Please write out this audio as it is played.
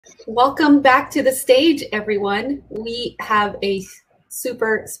Welcome back to the stage, everyone. We have a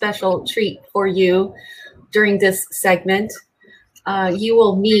super special treat for you during this segment. You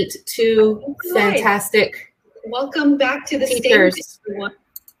will meet two fantastic Welcome back to the teachers. stage, everyone.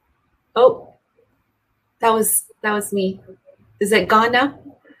 Oh, that was me. Is it gone now?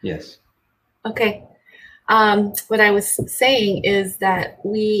 Yes. Okay. What I was saying is that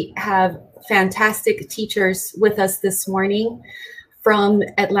we have fantastic teachers with us this morning from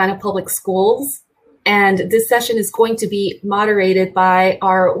Atlanta Public Schools. And this session is going to be moderated by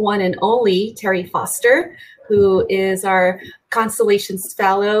our one and only Terry Foster, who is our Constellations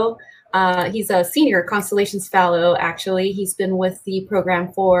Fellow. He's a senior Constellations Fellow, actually. He's been with the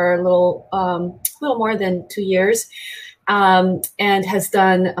program for a little more than 2 years. And has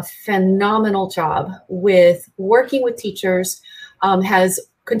done a phenomenal job with working with teachers, has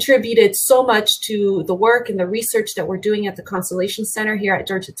contributed so much to the work and the research that we're doing at the Constellation Center here at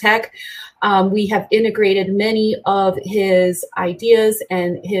Georgia Tech. We have integrated many of his ideas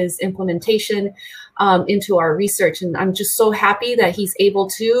and his implementation into our research. And I'm just so happy that he's able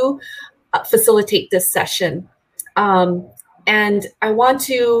to facilitate this session. And I want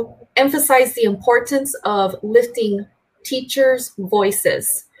to emphasize the importance of lifting teachers'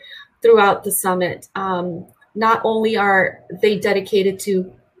 voices throughout the summit. Not only are they dedicated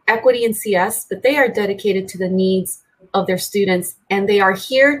to equity in CS, but they are dedicated to the needs of their students. And they are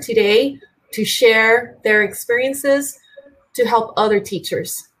here today to share their experiences to help other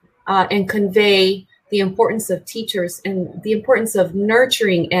teachers and convey the importance of teachers and the importance of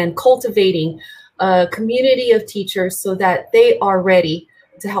nurturing and cultivating a community of teachers so that they are ready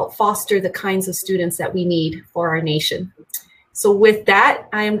to help foster the kinds of students that we need for our nation. So with that,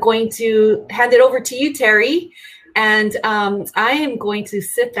 I am going to hand it over to you, Terry. And I am going to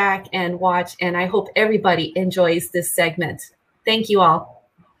sit back and watch, and I hope everybody enjoys this segment. Thank you all.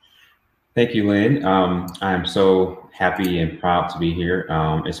 Thank you, Lynn. I'm so happy and proud to be here,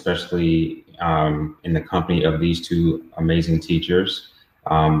 especially in the company of these two amazing teachers.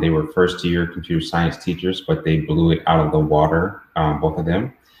 They were first-year computer science teachers, but they blew it out of the water, both of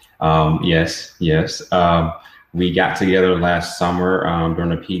them. Yes. We got together last summer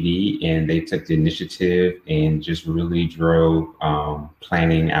during a PD, and they took the initiative and just really drove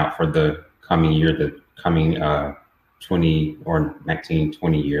planning out for the coming year, the coming 20 or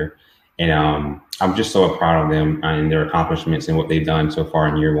 19-20 year. And I'm just so proud of them and their accomplishments and what they've done so far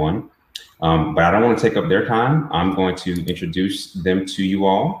in year one. But I don't want to take up their time. I'm going to introduce them to you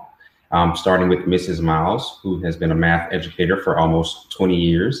all, starting with Mrs. Myles, who has been a math educator for almost 20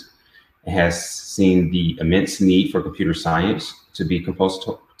 years. Has seen the immense need for computer science to be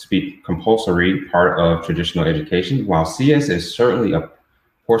compulsory part of traditional education. While CS is certainly a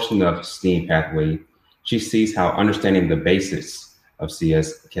portion of STEAM pathway, she sees how understanding the basics of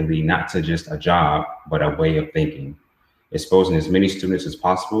CS can lead not to just a job, but a way of thinking. Exposing as many students as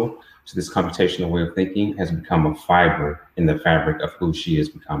possible to this computational way of thinking has become a fiber in the fabric of who she is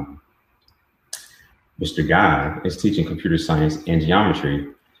becoming. Mr. Guy is teaching computer science and geometry.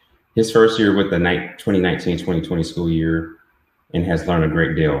 His first year with the 2019-2020 school year, and has learned a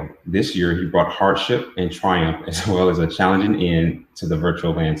great deal. This year, he brought hardship and triumph, as well as a challenging end to the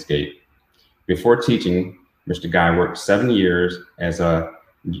virtual landscape. Before teaching, Mr. Guy worked 7 years as an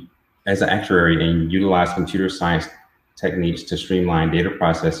actuary and utilized computer science techniques to streamline data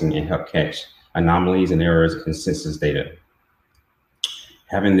processing and help catch anomalies and errors in census data.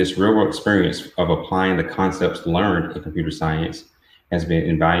 Having this real-world experience of applying the concepts learned in computer science has been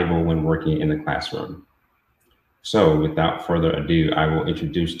invaluable when working in the classroom. So without further ado, I will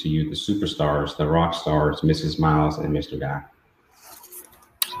introduce to you the superstars, the rock stars, Mrs. Myles and Mr. Guy.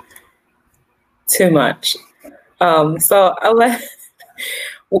 Too much.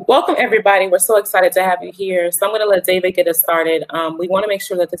 Welcome everybody. We're so excited to have you here. So I'm gonna let David get us started. We wanna make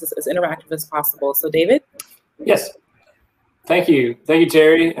sure that this is as interactive as possible. So David? Yes, thank you. Thank you,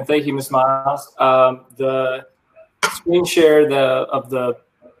 Terry, and thank you, Ms. Myles. The screen share of the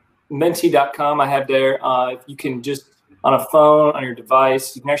menti.com I have there. If you can just on a phone, on your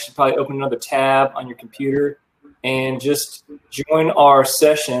device, you can actually probably open another tab on your computer and just join our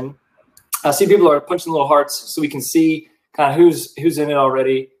session. I see people are punching little hearts so we can see kind of who's in it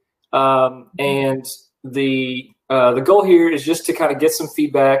already. And the goal here is just to kind of get some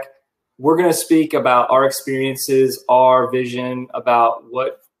feedback. We're going to speak about our experiences, our vision about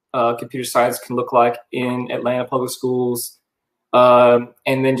what computer science can look like in Atlanta Public Schools, and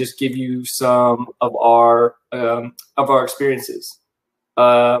then just give you some of our experiences.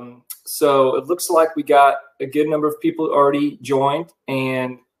 So it looks like we got a good number of people already joined,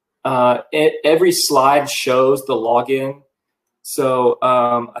 and every slide shows the login So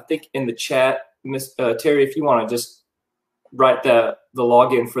I think in the chat, Miss Terry, if you want to just write the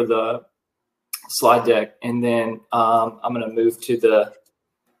login for the slide deck, and then I'm going to move to the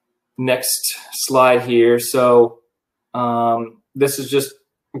next slide here. So this is just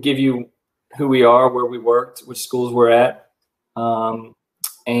give you who we are, where we worked, which schools we're at,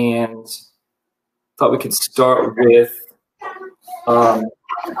 and thought we could start with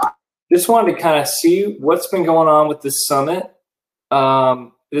just wanted to kind of see what's been going on with this summit.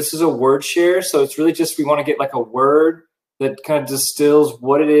 This is a word share, so it's really just we want to get like a word that kind of distills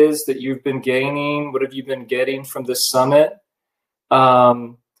what it is that you've been gaining, what have you been getting from this summit.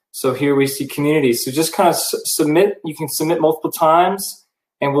 So here we see community. So just kind of submit, you can submit multiple times,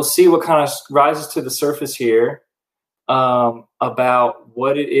 and we'll see what kind of rises to the surface here about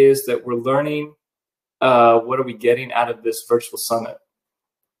what it is that we're learning, what are we getting out of this virtual summit.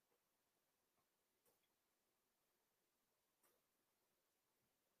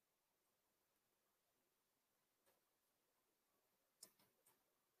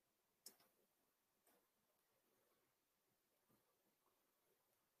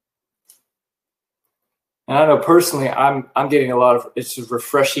 And I know personally, I'm getting a lot of it's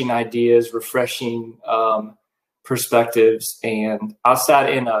refreshing ideas, refreshing perspectives. And I sat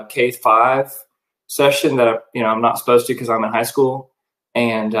in a K-5 session that I'm not supposed to because I'm in high school,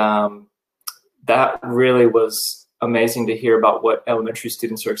 and that really was amazing to hear about what elementary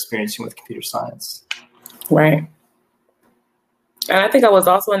students are experiencing with computer science. Right. And I think I was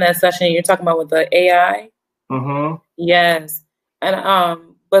also in that session you're talking about with the AI. Mm-hmm. Yes.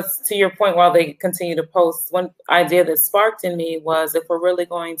 And but to your point, while they continue to post, one idea that sparked in me was if we're really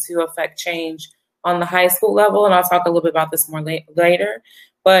going to affect change on the high school level, and I'll talk a little bit about this more later,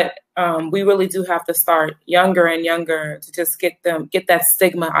 but we really do have to start younger and younger to just get that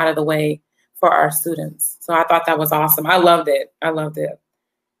stigma out of the way for our students. So I thought that was awesome. I loved it. I loved it.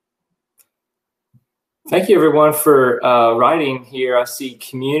 Thank you, everyone, for writing here. I see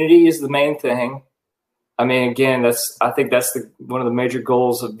community is the main thing. I mean, again, I think that's one of the major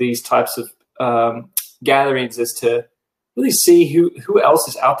goals of these types of gatherings is to really see who else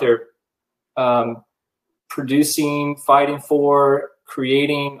is out there producing, fighting for,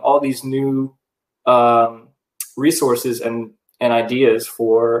 creating all these new resources and ideas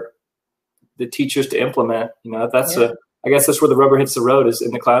for the teachers to implement. I guess that's where the rubber hits the road, is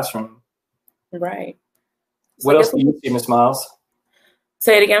in the classroom. Right. What else do you see, Ms. Myles?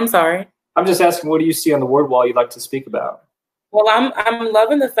 Say it again. I'm sorry. I'm just asking, what do you see on the word wall you'd like to speak about? Well, I'm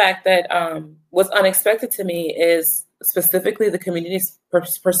loving the fact that what's unexpected to me is specifically the community's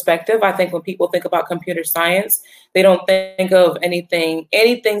perspective. I think when people think about computer science, they don't think of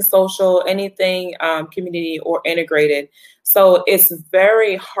anything social, anything community or integrated. So it's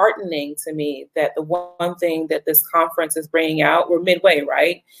very heartening to me that the one thing that this conference is bringing out, we're midway,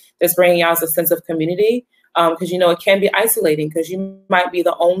 right? That's bringing out is a sense of community. Because, it can be isolating because you might be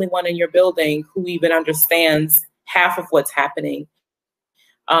the only one in your building who even understands half of what's happening.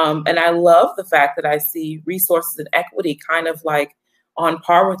 And I love the fact that I see resources and equity kind of like on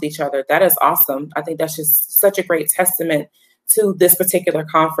par with each other. That is awesome. I think that's just such a great testament to this particular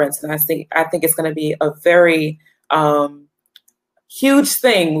conference. And I think it's going to be a very huge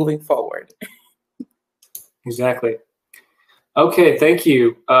thing moving forward. Exactly. Okay, thank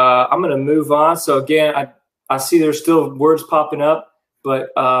you. I'm going to move on. So again, I see there's still words popping up, but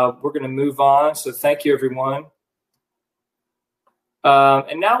we're going to move on. So thank you, everyone.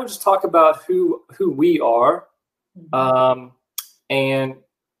 And now we'll just talk about who we are. And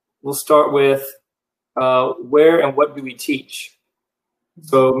we'll start with where and what do we teach?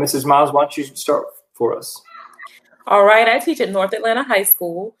 So Mrs. Myles, why don't you start for us? All right. I teach at North Atlanta High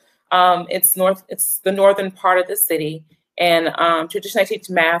School. It's the northern part of the city. And traditionally I teach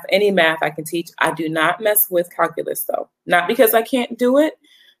math, any math I can teach. I do not mess with calculus though. Not because I can't do it,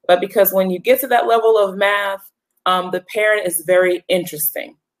 but because when you get to that level of math, the parent is very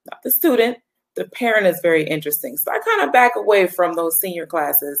interesting. Not the student, the parent is very interesting. So I kind of back away from those senior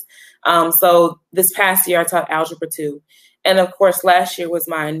classes. So this past year I taught Algebra 2. And of course, last year was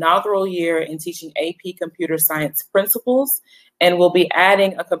my inaugural year in teaching AP Computer Science Principles, and we'll be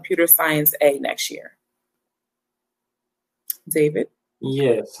adding a Computer Science A next year. David?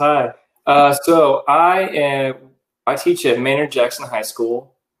 Yes, hi. So I teach at Maynard Jackson High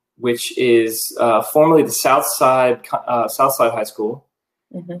School, which is formerly the Southside High School.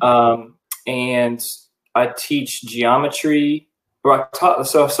 Mm-hmm. And I teach geometry, I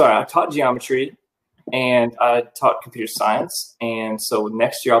taught geometry, and I taught computer science. And so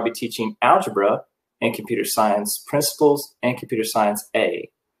next year I'll be teaching algebra and computer science principles and computer science A,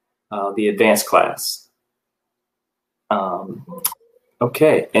 the advanced class.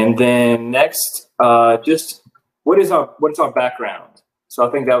 Okay, and then next, just what is our background? So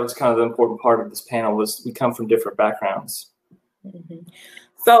I think that was kind of the important part of this panel, was we come from different backgrounds. Mm-hmm.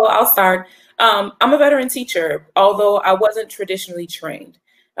 So I'll start. I'm a veteran teacher, although I wasn't traditionally trained.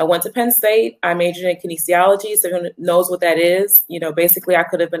 I went to Penn State. I majored in kinesiology, so who knows what that is? You know, basically I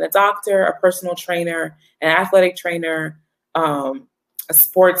could have been a doctor, a personal trainer, an athletic trainer, a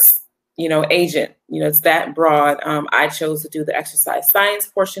sports, agent. It's that broad. I chose to do the exercise science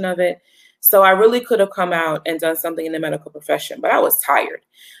portion of it. So I really could have come out and done something in the medical profession, but I was tired.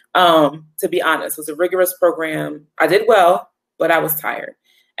 To be honest, it was a rigorous program. I did well, but I was tired.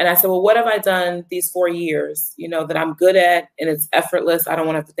 And I said, well, what have I done these 4 years, that I'm good at, and it's effortless. I don't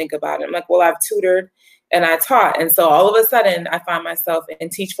want to have to think about it. I'm like, well, I've tutored and I taught. And so all of a sudden I find myself in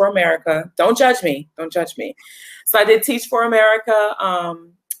Teach for America. Don't judge me. Don't judge me. So I did Teach for America.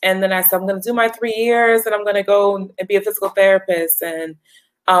 And then I said, I'm going to do my 3 years and I'm going to go and be a physical therapist. And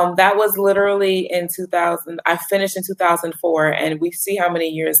that was literally in 2000. I finished in 2004, and we see how many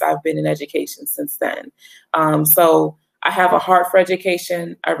years I've been in education since then. So I have a heart for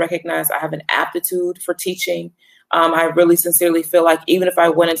education. I recognize I have an aptitude for teaching. I really sincerely feel like even if I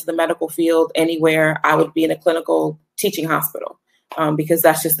went into the medical field anywhere, I would be in a clinical teaching hospital, because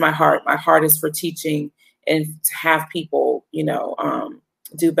that's just my heart. My heart is for teaching and to have people,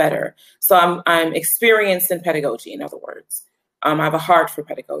 do better. So I'm experienced in pedagogy, in other words. I have a heart for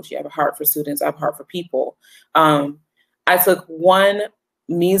pedagogy. I have a heart for students. I have a heart for people. I took one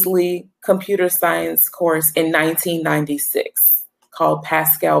measly computer science course in 1996 called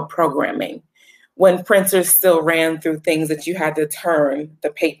Pascal Programming, when printers still ran through things that you had to turn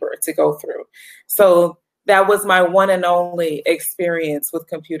the paper to go through. So that was my one and only experience with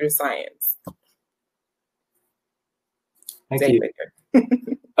computer science. Thank you.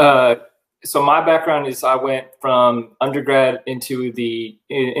 So my background is I went from undergrad into the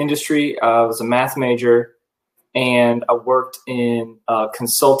industry. I was a math major, and I worked in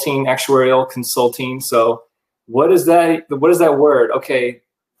consulting, actuarial consulting. So what is that word? Okay,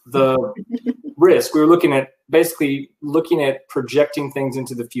 the risk. We were basically looking at projecting things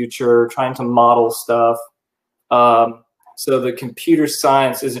into the future, trying to model stuff. So the computer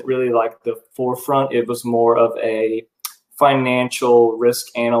science isn't really like the forefront. It was more of a financial risk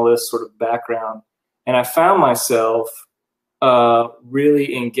analyst sort of background. And I found myself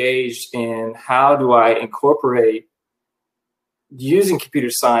really engaged in how do I incorporate using computer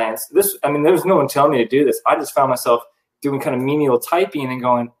science. There was no one telling me to do this. I just found myself doing kind of menial typing and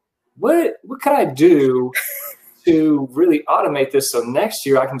going, what can I do to really automate this so next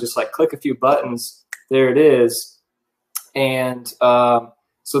year I can just like click a few buttons, there it is. And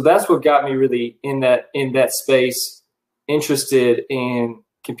so that's what got me really in that space, interested in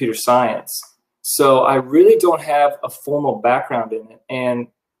computer science. So I really don't have a formal background in it. And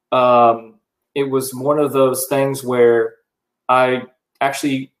it was one of those things where I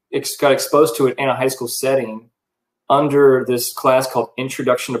actually got exposed to it in a high school setting under this class called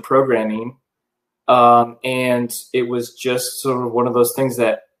Introduction to Programming. And it was just sort of one of those things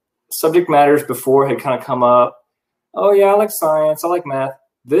that subject matters before had kind of come up. Oh yeah, I like science, I like math.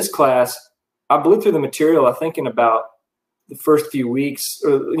 This class, I blew through the material, I think in about the first few weeks,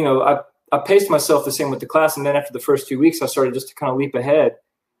 I paced myself the same with the class. And then after the first 2 weeks, I started just to kind of leap ahead.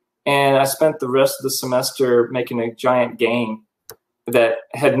 And I spent the rest of the semester making a giant game that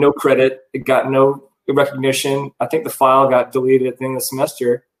had no credit. It got no recognition. I think the file got deleted at the end of the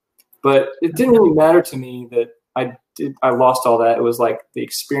semester, but it didn't really matter to me that I lost all that. It was like the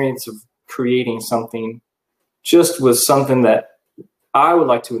experience of creating something just was something that I would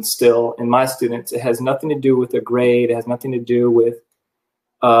like to instill in my students. It has nothing to do with a grade. It has nothing to do with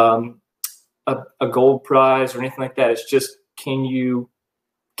a gold prize or anything like that. It's just, can you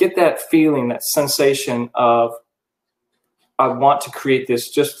get that feeling, that sensation of, I want to create this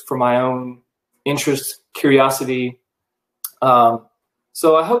just for my own interest, curiosity.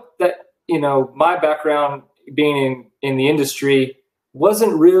 So I hope that, my background being in the industry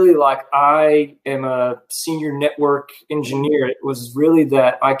wasn't really like I am a senior network engineer. It was really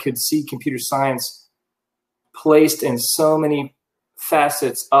that I could see computer science placed in so many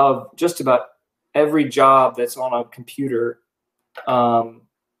facets of just about every job that's on a computer.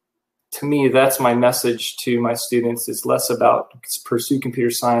 To me, that's my message to my students. It's less about pursue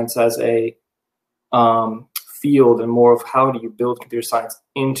computer science as a field and more of how do you build computer science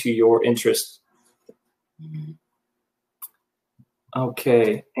into your interest.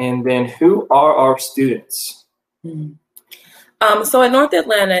 Okay, and then who are our students? So in North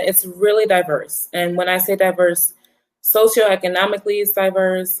Atlanta, it's really diverse. And when I say diverse, socioeconomically it's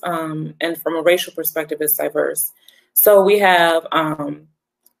diverse, and from a racial perspective, it's diverse. So we have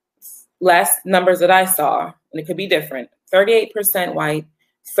last numbers that I saw, and it could be different, 38% white,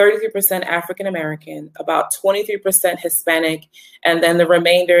 33% African American, about 23% Hispanic, and then the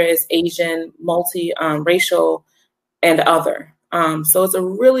remainder is Asian, multi-racial, and other. So it's a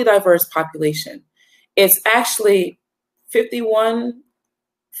really diverse population. It's actually 51,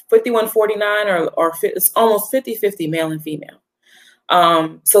 49, or it's almost 50-50 male and female.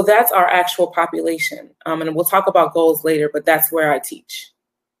 So that's our actual population. And we'll talk about goals later, but that's where I teach.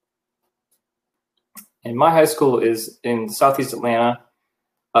 And my high school is in Southeast Atlanta.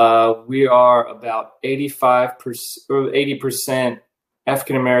 We are about 85% or 80%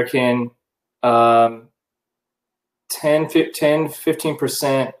 African American,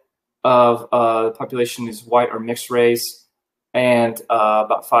 15% of the population is white or mixed race, and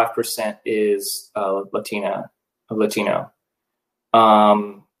about 5% is Latino.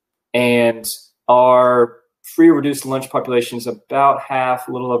 And our free reduced lunch population is about half,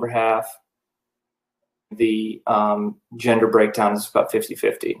 a little over half. The gender breakdown is about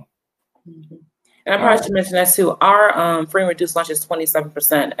 50-50. Mm-hmm. And I probably should mention that too. Our free and reduced lunch is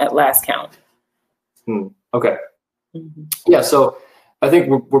 27% at last count. Okay. Mm-hmm. Yeah, so I think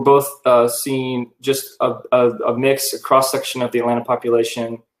we're both seeing just a mix, a cross-section of the Atlanta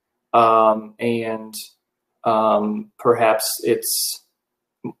population, and perhaps it's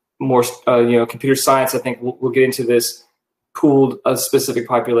more, computer science. I think we'll get into this, pooled a specific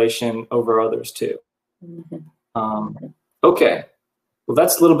population over others too. Mm-hmm. Okay, well,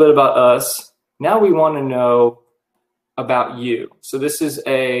 that's a little bit about us. Now we want to know about you. So this is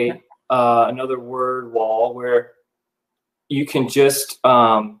another word wall where you can just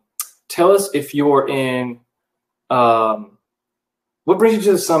tell us if you're in, what brings you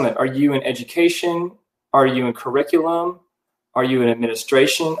to the summit? Are you in education? Are you in curriculum? Are you in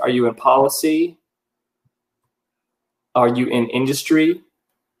administration? Are you in policy? Are you in industry?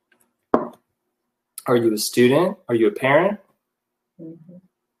 Are you a student? Are you a parent? Mm-hmm.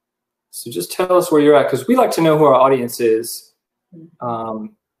 So just tell us where you're at, because we like to know who our audience is.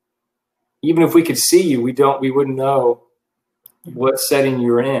 Even if we could see you, we wouldn't know what setting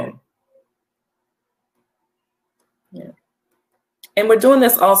you're in. Yeah. And we're doing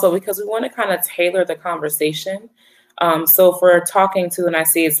this also because we want to kind of tailor the conversation. So if we're talking to, and I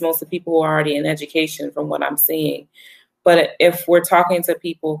see it's mostly people who are already in education from what I'm seeing, but if we're talking to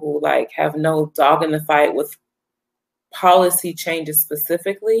people who like have no dog in the fight with policy changes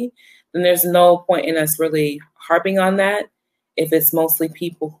specifically, then there's no point in us really harping on that. If it's mostly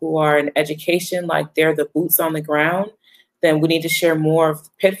people who are in education, like they're the boots on the ground, then we need to share more of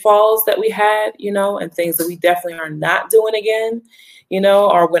pitfalls that we had, and things that we definitely are not doing again,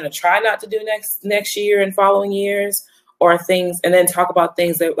 or going to try not to do next year and following years, or things, and then talk about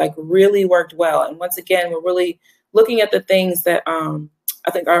things that like really worked well. And once again, we're really looking at the things that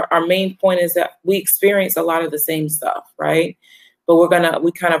I think our main point is that we experience a lot of the same stuff, right? But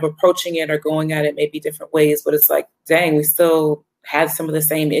we kind of approaching it or going at it maybe different ways, but it's like, dang, we still had some of the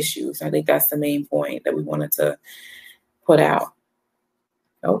same issues. I think that's the main point that we wanted to put out.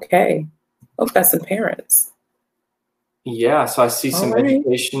 Okay. Hope that's some parents. Yeah, so I see some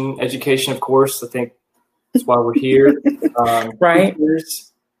education, of course. I think that's why we're here. Right.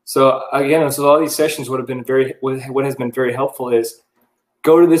 Teachers. So again, so all these sessions what has been very helpful is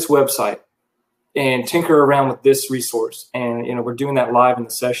go to this website and tinker around with this resource. And, we're doing that live in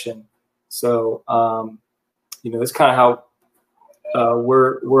the session. So, that's kind of how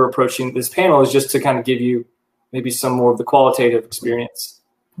we're approaching this panel, is just to kind of give you maybe some more of the qualitative experience.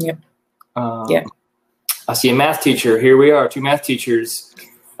 Yep. Yeah. I see a math teacher. Here we are, two math teachers.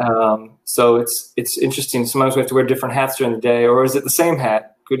 So it's interesting. Sometimes we have to wear different hats during the day, or is it the same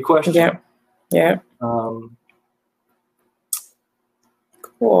hat? Good question. Yeah. Yeah.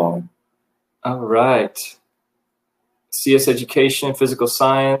 Cool. All right. CS education, physical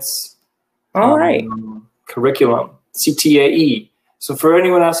science. All right. Curriculum, CTAE. So for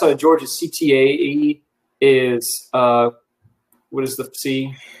anyone outside of Georgia, CTAE is, what is the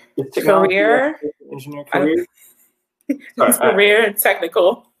C? Career. Engineering career. Sorry, career and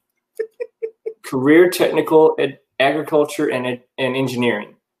technical. Career, technical, agriculture, and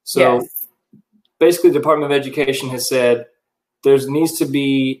engineering. So yes. Basically, the Department of Education has said there needs to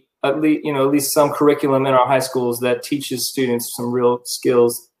be at least some curriculum in our high schools that teaches students some real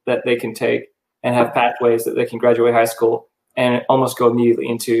skills that they can take and have pathways that they can graduate high school and almost go immediately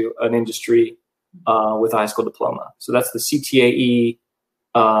into an industry with a high school diploma. So that's the CTAE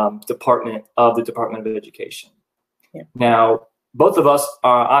department of the Department of Education. Yeah. Now, both of us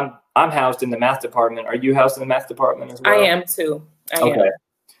are, I'm housed in the math department. Are you housed in the math department as well? I am too. I am.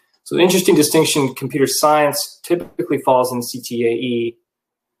 So the interesting distinction, computer science typically falls in CTAE,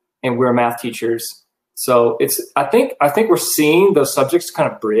 and we're math teachers. So I think we're seeing those subjects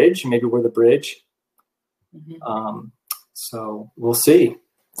kind of bridge. Maybe we're the bridge. So we'll see.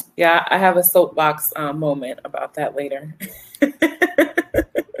 Yeah, I have a soapbox moment about that later.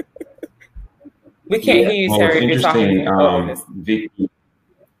 We can't hear you, Terry, if you're talking over this. Vicky.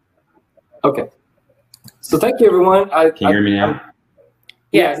 Okay. So thank you, everyone. Can you hear me now?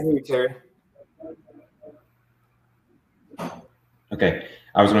 Yeah, I can hear you, Terry. Okay.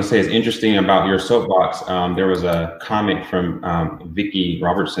 I was going to say, it's interesting about your soapbox. There was a comment from Vicky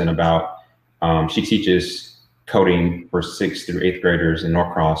Robertson about she teaches coding for 6th through 8th graders in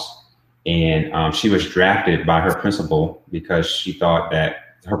Norcross, and she was drafted by her principal because she thought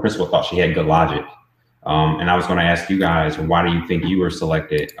that her principal thought she had good logic. And I was going to ask you guys, why do you think you were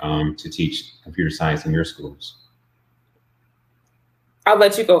selected to teach computer science in your schools? I'll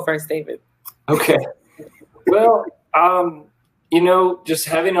let you go first, David. Okay. Well, you know, just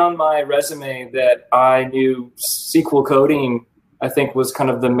having on my resume that I knew SQL coding, I think was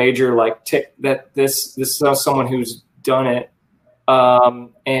kind of the major like tick that this is someone who's done it.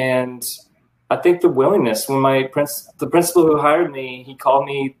 And I think the willingness, when the principal who hired me, he called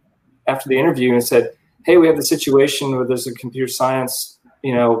me after the interview and said, hey, we have the situation where there's a computer science,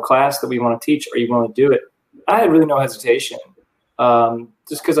 you know, class that we want to teach. Are you willing to do it? I had really no hesitation,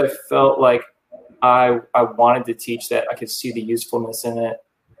 just because I felt like I wanted to teach that. I could see the usefulness in it.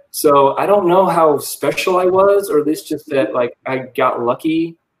 So I don't know how special I was, or at least just that like I got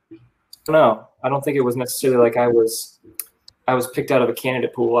lucky. I don't know. I don't think it was necessarily like I was picked out of a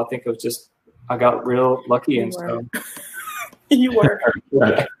candidate pool. I think it was just I got real lucky. You and were. so You were.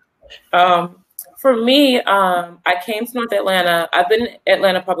 For me, I came to North Atlanta. I've been in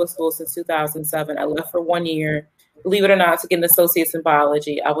Atlanta Public Schools since 2007. I left for 1 year, believe it or not, to get an associate's in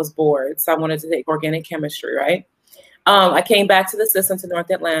biology. I was bored, so I wanted to take organic chemistry, right? I came back to the system to North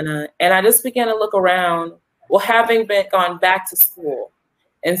Atlanta, and I just began to look around, well, having gone back to school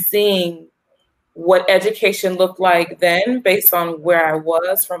and seeing what education looked like then based on where I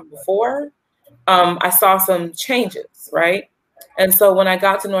was from before, I saw some changes, right? And so when I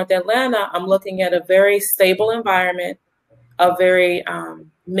got to North Atlanta, I'm looking at a very stable environment, a very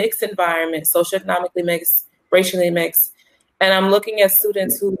mixed environment, socioeconomically mixed, racially mixed. And I'm looking at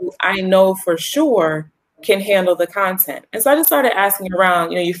students who I know for sure can handle the content. And so I just started asking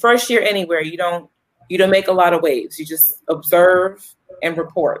around, you know, your first year anywhere, you don't make a lot of waves. You just observe and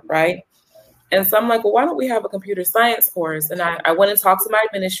report, right? And so I'm like, well, why don't we have a computer science course? And I went and talked to my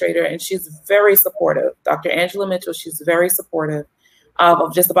administrator, and she's very supportive. Dr. Angela Mitchell, she's very supportive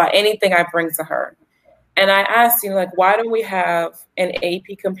of just about anything I bring to her. And I asked, you know, like, why don't we have an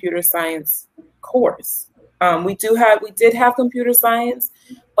AP computer science course? We did have computer science,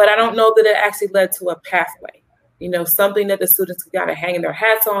 but I don't know that it actually led to a pathway, you know, something that the students could kind of hang their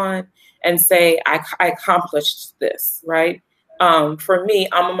hats on and say, I accomplished this, right? For me,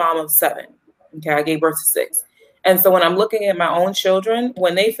 I'm a mom of 7. Okay, I gave birth to 6. And so when I'm looking at my own children,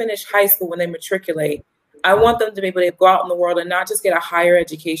 when they finish high school, when they matriculate, I want them to be able to go out in the world and not just get a higher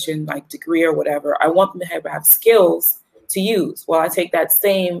education, like degree or whatever. I want them to have skills to use. Well, I take that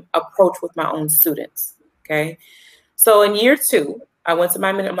same approach with my own students. Okay. So in year 2, I went to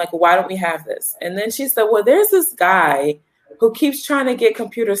my manager. I'm like, well, why don't we have this? And then she said, well, there's this guy who keeps trying to get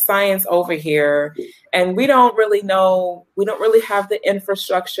computer science over here. And we don't really know, we don't really have the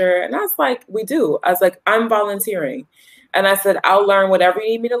infrastructure. And I was like, we do. I was like, I'm volunteering. And I said, I'll learn whatever you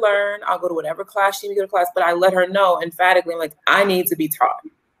need me to learn. I'll go to whatever class you need me to go to class. But I let her know emphatically, like, I need to be taught.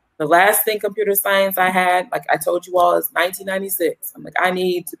 The last thing computer science I had, like I told you all, is 1996. I'm like, I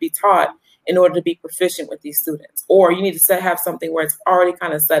need to be taught in order to be proficient with these students. Or you need to have something where it's already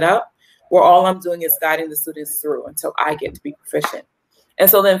kind of set up, where all I'm doing is guiding the students through until I get to be proficient. And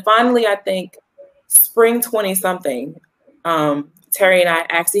so then finally, I think spring 20-something, Terry and I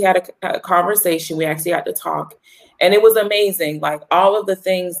actually had a conversation. We actually had to talk. And it was amazing. Like, all of the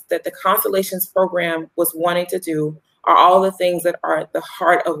things that the Constellations program was wanting to do are all the things that are at the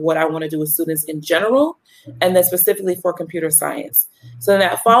heart of what I want to do with students in general, and then specifically for computer science. So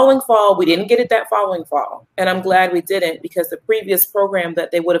that following fall, we didn't get it that following fall. And I'm glad we didn't, because the previous program that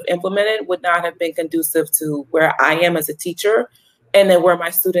they would have implemented would not have been conducive to where I am as a teacher and then where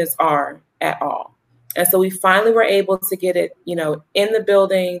my students are at all. And so we finally were able to get it, you know, in the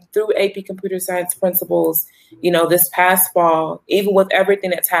building through AP computer science principals, you know, this past fall, even with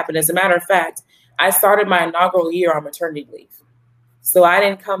everything that's happened. As a matter of fact, I started my inaugural year on maternity leave. So I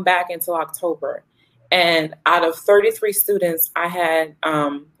didn't come back until October. And out of 33 students, I had,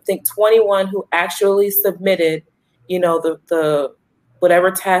 I think 21 who actually submitted, you know, the whatever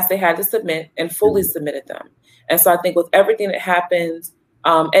tasks they had to submit and fully submitted them. And so I think with everything that happened,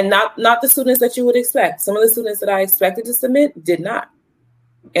 and not the students that you would expect, some of the students that I expected to submit did not.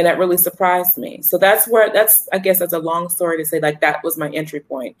 And that really surprised me. So I guess that's a long story to say, like, that was my entry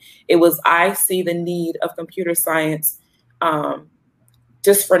point. It was, I see the need of computer science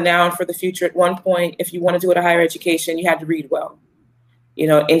just for now and for the future. At one point, if you want to do it a higher education, you had to read well,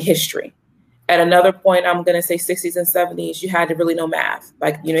 in history. At another point, I'm going to say 60s and 70s, you had to really know math.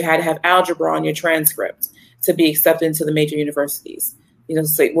 Like, you had to have algebra on your transcript to be accepted into the major universities.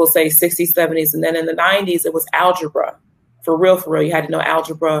 We'll say 60s, 70s. And then in the 90s, it was algebra. For real, you had to know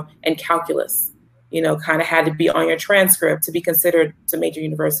algebra and calculus, kind of had to be on your transcript to be considered to major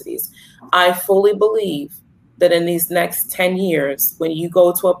universities. I fully believe that in these next 10 years, when you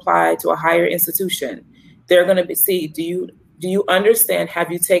go to apply to a higher institution, they're going to see, do you understand,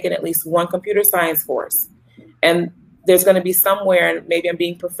 have you taken at least one computer science course? And there's going to be somewhere, and maybe I'm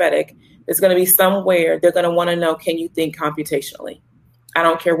being prophetic, there's going to be somewhere they're going to want to know, can you think computationally? I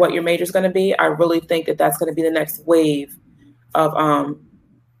don't care what your major is going to be. I really think that that's going to be the next wave of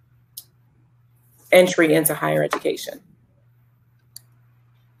entry into higher education.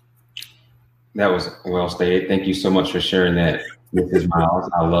 That was well stated. Thank you so much for sharing that, Mrs. Myles.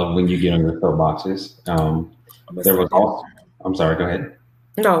 I love when you get on your soapboxes. There was also, I'm sorry, go ahead.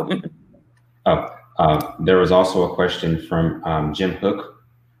 No. There was also a question from Jim Hook.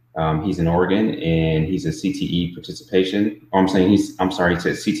 He's in Oregon, and he's a CTE participation. He said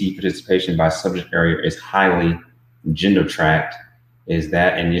CTE participation by subject area is highly gender tracked. Is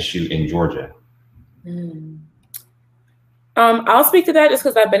that an issue in Georgia? I'll speak to that just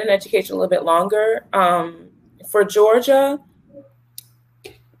because I've been in education a little bit longer. For Georgia,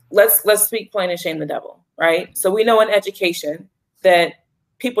 let's speak plain and shame the devil, right? So we know in education that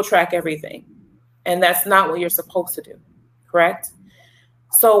people track everything, and that's not what you're supposed to do, correct?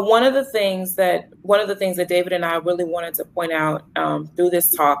 So one of the things that David and I really wanted to point out through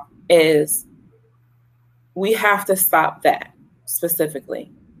this talk is we have to stop that specifically.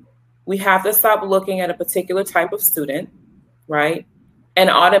 We have to stop looking at a particular type of student, right, and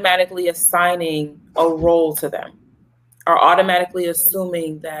automatically assigning a role to them, or automatically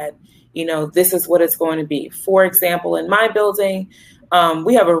assuming that, this is what it's going to be. For example, in my building,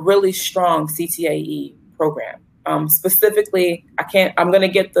 we have a really strong CTAE program. Specifically, I'm going to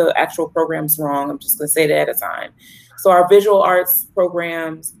get the actual programs wrong. I'm just going to say that at a time. So our visual arts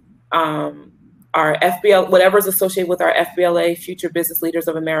programs, our FBL, whatever's associated with our FBLA, Future Business Leaders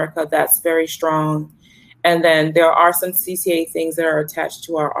of America, that's very strong. And then there are some CTA things that are attached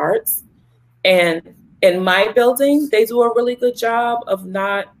to our arts. And in my building, they do a really good job of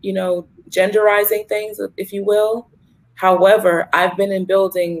not, genderizing things, if you will. However, I've been in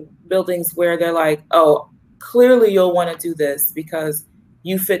buildings where they're like, oh, clearly you'll want to do this because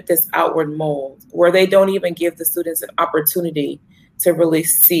you fit this outward mold, where they don't even give the students an opportunity to really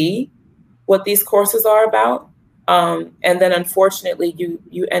see what these courses are about. And then unfortunately,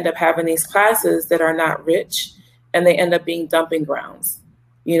 you end up having these classes that are not rich, and they end up being dumping grounds.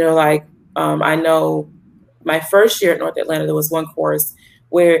 I know my first year at North Atlanta, there was one course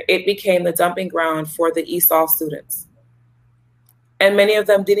where it became the dumping ground for the ESOL students. And many of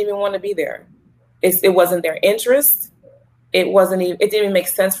them didn't even want to be there. It wasn't their interest. It didn't even make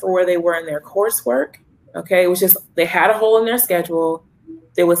sense for where they were in their coursework. Okay, it was just, they had a hole in their schedule.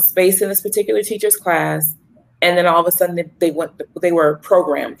 There was space in this particular teacher's class. And then all of a sudden they were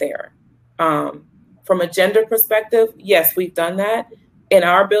programmed there. From a gender perspective, yes, we've done that. In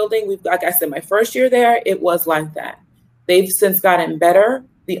our building, like I said, my first year there, it was like that. They've since gotten better.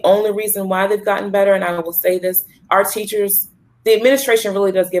 The only reason why they've gotten better, and I will say this, our teachers, the administration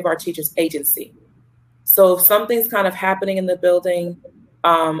really does give our teachers agency. So if something's kind of happening in the building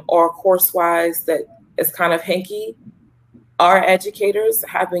or course-wise that is kind of hinky, our educators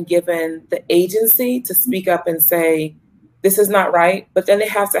have been given the agency to speak up and say, this is not right, but then they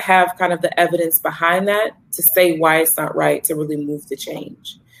have to have kind of the evidence behind that to say why it's not right, to really move the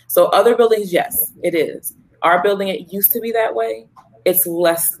change. So other buildings, yes, it is. Our building, it used to be that way. It's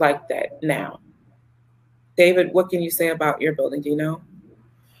less like that now. David, what can you say about your building? Do you know?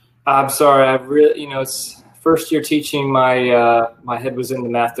 I'm sorry. I really, it's first year teaching. My head was in the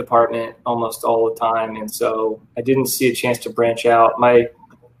math department almost all the time, and so I didn't see a chance to branch out. My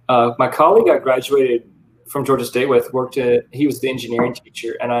colleague I graduated from Georgia State with he was the engineering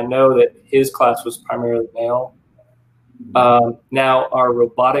teacher, and I know that his class was primarily male. Now our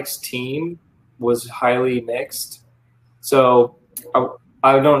robotics team was highly mixed, so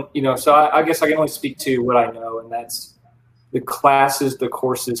I don't, so I guess I can only speak to what I know, and that's the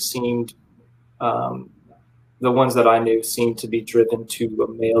courses seemed the ones that I knew seemed to be driven to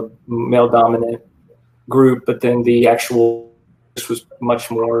a male dominant group, but then the actual was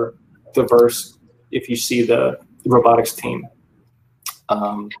much more diverse if you see the robotics team.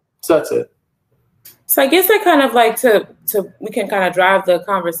 So that's it. So I guess I kind of like to we can kind of drive the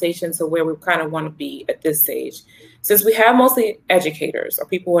conversation to where we kind of want to be at this stage. Since we have mostly educators or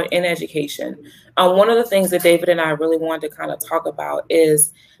people who are in education, one of the things that David and I really wanted to kind of talk about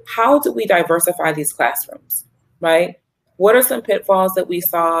is how do we diversify these classrooms, right? What are some pitfalls that we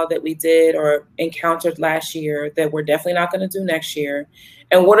saw that we did or encountered last year that we're definitely not going to do next year?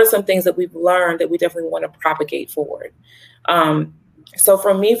 And what are some things that we've learned that we definitely want to propagate forward? So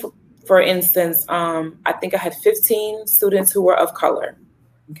for me, for instance, I think I had 15 students who were of color,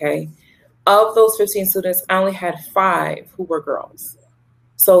 okay? Of those 15 students, I only had 5 who were girls.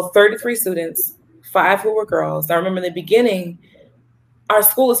 So 33 students, 5 who were girls. I remember in the beginning, our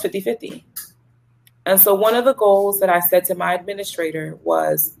school is 50-50. And so one of the goals that I said to my administrator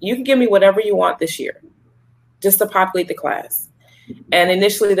was, you can give me whatever you want this year, just to populate the class. And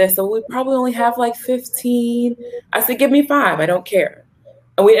initially they said, we probably only have like 15. I said, give me 5, I don't care.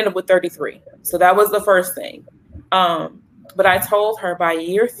 And we ended up with 33. So that was the first thing. But I told her by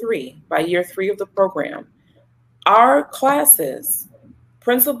year 3 of the program, our classes,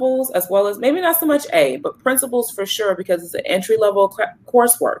 principals, as well as maybe not so much A, but principals for sure, because it's an entry-level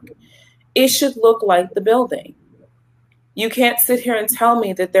coursework, it should look like the building. You can't sit here and tell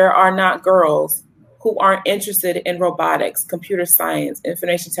me that there are not girls who aren't interested in robotics, computer science,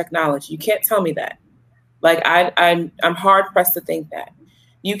 information technology. You can't tell me that. Like I'm hard pressed to think that.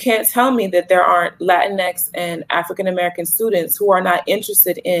 You can't tell me that there aren't Latinx and African-American students who are not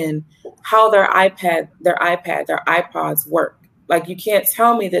interested in how their iPods work. Like, you can't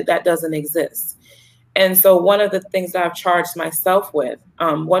tell me that that doesn't exist. And so one of the things that I've charged myself with,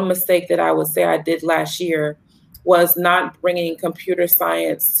 one mistake that I would say I did last year was not bringing computer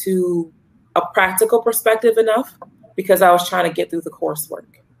science to a practical perspective enough because I was trying to get through the coursework.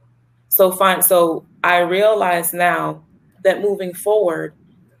 So I realize now that moving forward,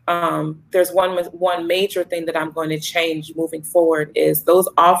 there's one major thing that I'm going to change moving forward is those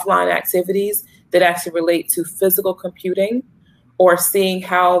offline activities that actually relate to physical computing or seeing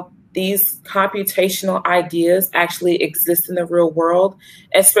how these computational ideas actually exist in the real world,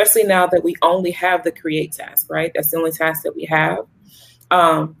 especially now that we only have the create task, right? That's the only task that we have.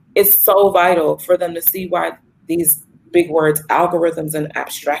 It's so vital for them to see why these big words, algorithms and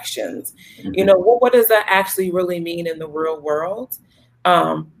abstractions, you know, what does that actually really mean in the real world?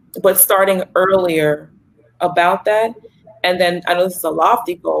 But starting earlier about that. And then I know this is a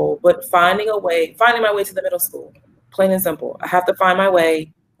lofty goal, but finding my way to the middle school, plain and simple. I have to find my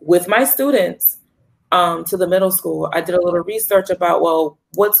way with my students to the middle school. I did a little research about, well,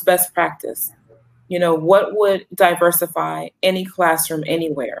 what's best practice? You know, what would diversify any classroom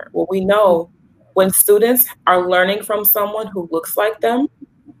anywhere? Well, we know when students are learning from someone who looks like them,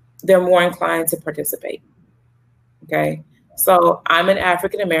 they're more inclined to participate. Okay. So I'm an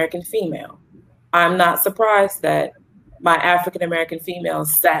African-American female. I'm not surprised that my African-American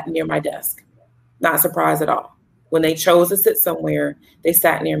females sat near my desk. Not surprised at all. When they chose to sit somewhere, they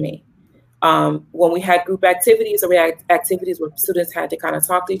sat near me. When we had group activities or we had activities where students had to kind of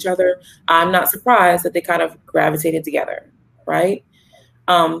talk to each other, I'm not surprised that they kind of gravitated together, right?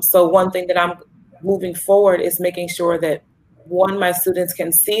 So one thing that I'm moving forward is making sure that, one, my students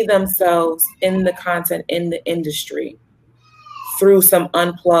can see themselves in the content in the industry through some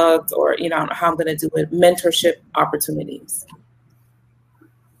unplugged or, you know, I don't know how I'm going to do it, mentorship opportunities.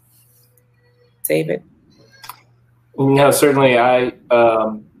 David? No, certainly. I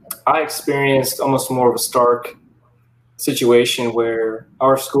experienced almost more of a stark situation where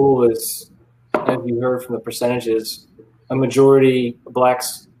our school is, as you heard from the percentages, a majority Black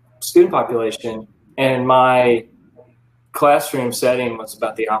student population, and my classroom setting was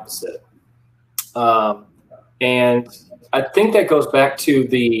about the opposite. And I think that goes back to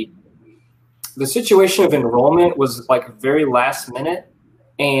the situation of enrollment was like very last minute,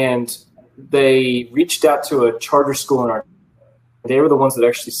 and they reached out to a charter school in our, they were the ones that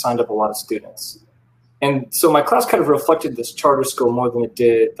actually signed up a lot of students. And so my class kind of reflected this charter school more than it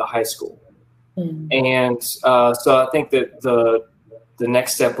did the high school. And so I think that the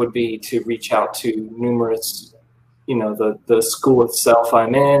next step would be to reach out to numerous, you know, the school itself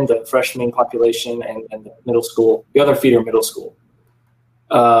I'm in, the freshman population, and the middle school, the other feeder middle school.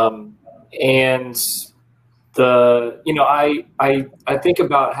 And you know, I think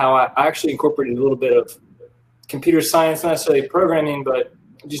about how I actually incorporated a little bit of computer science, not necessarily programming, but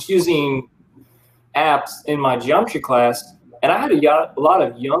just using apps in my geometry class. And I had a lot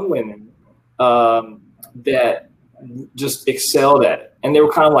of young women that just excelled at it. And they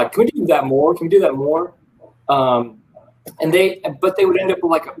were kind of like, can we do that more? Can we do that more? But they would end up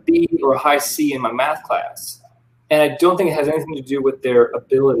with like a B or a high C in my math class. And I don't think it has anything to do with their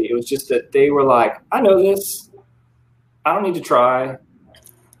ability. It was just that they were like, I know this. I don't need to try.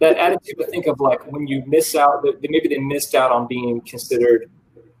 That attitude, I think, of like when you miss out, maybe they missed out on being considered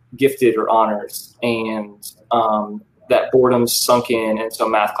gifted or honors, and that boredom sunk in, and so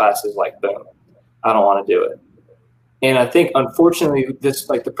math class is like, boom, I don't want to do it. And I think, unfortunately, this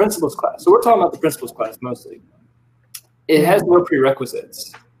like the principal's class. So we're talking about the principal's class mostly. It has no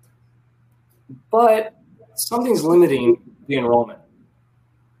prerequisites, but something's limiting the enrollment,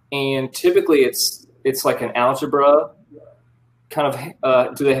 and typically it's like an algebra kind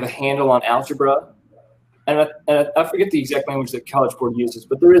of. Do they have a handle on algebra? And I forget the exact language that College Board uses,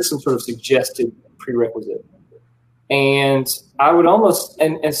 but there is some sort of suggested prerequisite. And I would almost,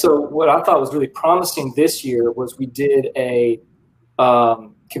 and so what I thought was really promising this year was we did a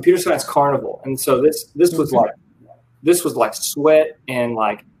computer science carnival. And so this was like sweat and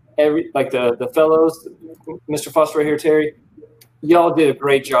like the fellows, Mr. Foster right here, Terry, y'all did a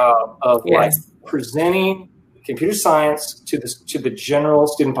great job of like presenting computer science to the general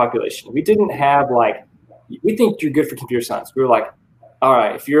student population. We didn't have like, we think you're good for computer science. We were like, all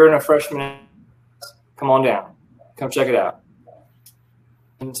right, if you're in a freshman, come on down, come check it out.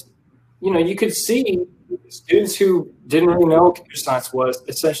 And, you know, you could see students who didn't really know what computer science was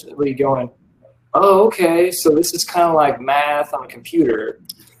essentially going, oh, okay, so this is kind of like math on a computer.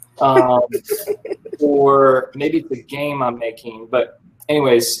 Or maybe it's a game I'm making. But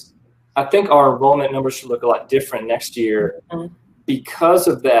anyways, I think our enrollment numbers should look a lot different next year because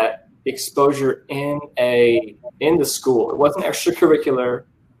of that exposure in the school. It wasn't extracurricular.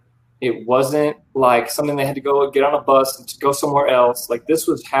 It wasn't like something they had to go get on a bus and to go somewhere else. Like this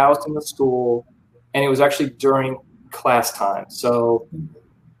was housed in the school, and it was actually during class time. So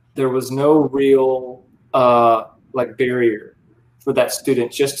there was no real like barrier for that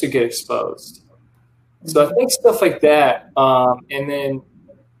student just to get exposed. So I think stuff like that, and then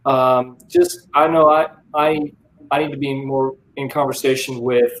just I know I need to be more in conversation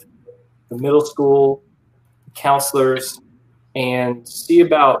with the middle school counselors and see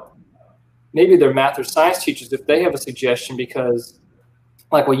about maybe their math or science teachers if they have a suggestion, because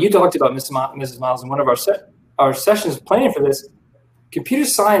like what you talked about, Mrs. Myles, in one of our sessions planning for this, computer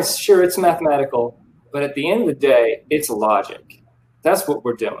science, sure, it's mathematical, but at the end of the day, it's logic. That's what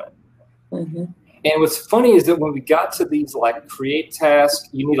we're doing. Mm-hmm. And what's funny is that when we got to these like create tasks,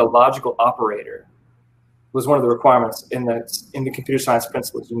 you need a logical operator. Was one of the requirements in the computer science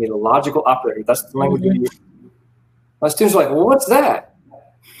principles. You need a logical operator. That's the language we use. My students were like, well, what's that?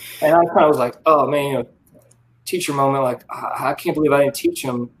 And I kind of was like, oh man, you know, teacher moment. Like, I can't believe I didn't teach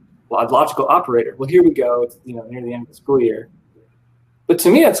them a logical operator. Well, here we go. It's, you know, near the end of the school year. But to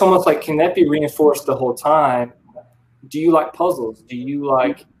me, it's almost like, can that be reinforced the whole time? Do you like puzzles? Do you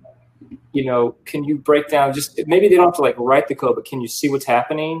like, you know, can you break down just, maybe they don't have to like write the code, but can you see what's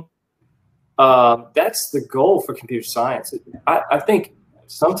happening? That's the goal for computer science. I think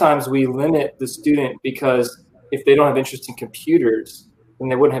sometimes we limit the student because if they don't have interest in computers, then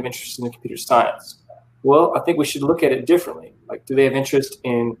they wouldn't have interest in computer science. Well, I think we should look at it differently. Like, do they have interest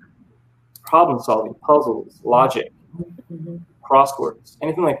in problem solving, puzzles, logic, crosswords,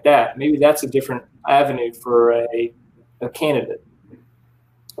 anything like that? Maybe that's a different avenue for a candidate.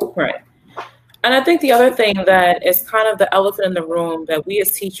 Right. And I think the other thing that is kind of the elephant in the room that we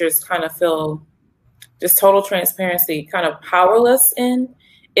as teachers kind of feel, just total transparency, kind of powerless in,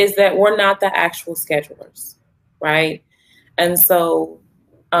 is that we're not the actual schedulers, right? And so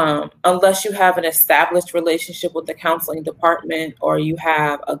unless you have an established relationship with the counseling department or you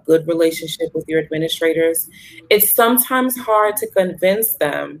have a good relationship with your administrators, it's sometimes hard to convince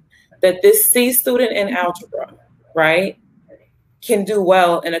them that this C student in algebra, right, can do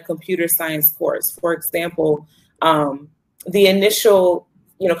well in a computer science course. For example, the initial,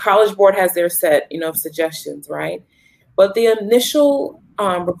 you know, College Board has their set, you know, of suggestions, right? But the initial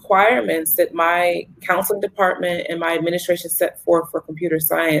requirements that my counseling department and my administration set forth for computer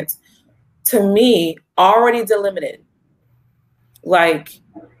science, to me, already delimited like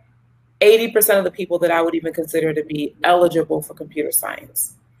 80% of the people that I would even consider to be eligible for computer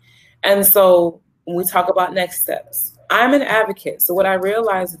science. And so when we talk about next steps, I'm an advocate. So what I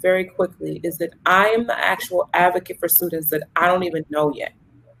realized very quickly is that I am the actual advocate for students that I don't even know yet.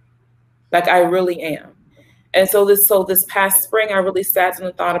 Like I really am. And so this past spring, I really sat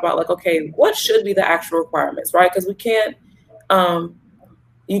and thought about like, okay, what should be the actual requirements, right? Because we can't,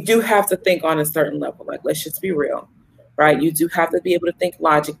 you do have to think on a certain level. Like, let's just be real, right? You do have to be able to think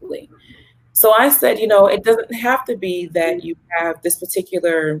logically. So I said, it doesn't have to be that you have this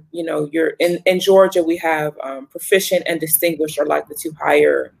particular, you're in Georgia, we have proficient and distinguished are like the two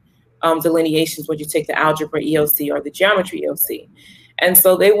higher delineations when you take the algebra EOC or the geometry EOC. And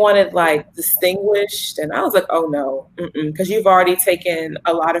so they wanted like distinguished. And I was like, oh no, because you've already taken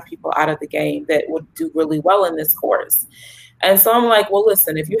a lot of people out of the game that would do really well in this course. And so I'm like, well,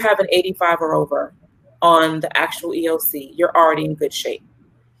 listen, if you have an 85 or over on the actual EOC, you're already in good shape.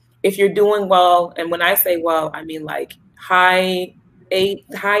 If you're doing well, and when I say well, I mean like high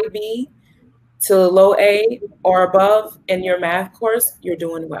B to low A or above in your math course, you're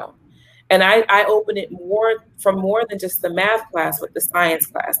doing well. And I open it more than just the math class with the science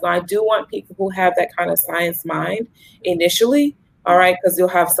class. Now, I do want people who have that kind of science mind initially, all right, because you'll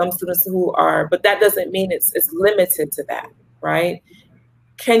have some students who are, but that doesn't mean it's limited to that, right?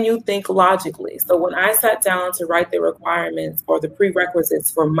 Can you think logically? So when I sat down to write the requirements or the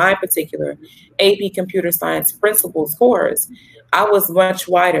prerequisites for my particular AP Computer Science Principles course, I was much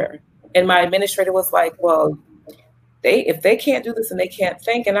wider. And my administrator was like, well, if they can't do this and they can't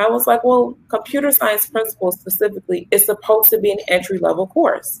think. And I was like, well, Computer Science Principles specifically is supposed to be an entry-level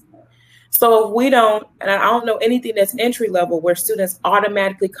course. So if we don't, and I don't know anything that's entry-level where students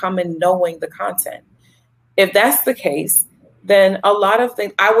automatically come in knowing the content. If that's the case, then a lot of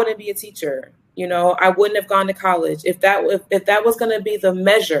things, I wouldn't be a teacher. I wouldn't have gone to college. If that was going to be the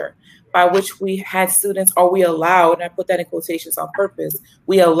measure by which we had students, or we allowed, and I put that in quotations on purpose,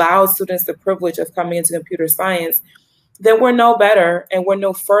 we allowed students the privilege of coming into computer science, then we're no better and we're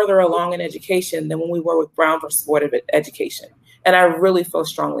no further along in education than when we were with Brown versus Board of Education. And I really feel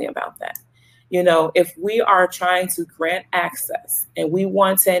strongly about that. If we are trying to grant access and we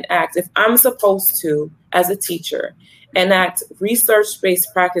want to enact, if I'm supposed to, as a teacher, enact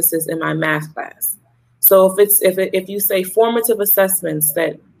research-based practices in my math class. So if you say formative assessments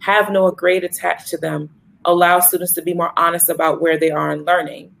that have no grade attached to them allow students to be more honest about where they are in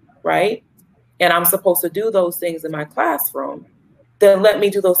learning, right? And I'm supposed to do those things in my classroom, then let me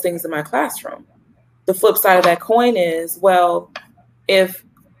do those things in my classroom. The flip side of that coin is, well, if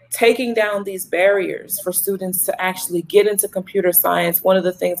taking down these barriers for students to actually get into computer science, one of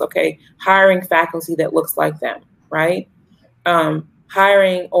the things, okay, hiring faculty that looks like them, right?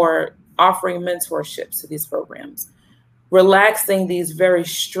 Hiring or offering mentorships to these programs, relaxing these very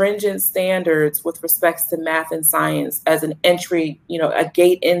stringent standards with respects to math and science as an entry, a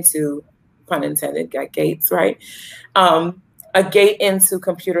gate into, pun intended, got gates, right? A gate into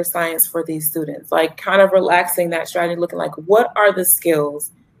computer science for these students, like kind of relaxing that strategy, looking like what are the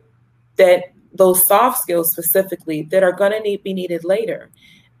skills that those soft skills specifically that are going to be needed later.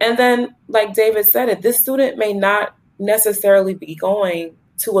 And then, like David said it, this student may not necessarily be going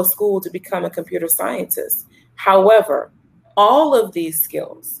to a school to become a computer scientist. However, all of these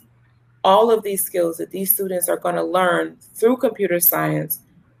skills that these students are going to learn through computer science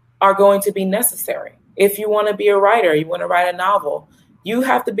are going to be necessary. If you want to be a writer, you want to write a novel, you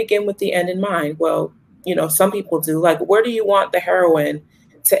have to begin with the end in mind. Well, some people do. Like, where do you want the heroine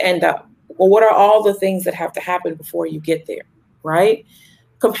to end up? Well, what are all the things that have to happen before you get there, right?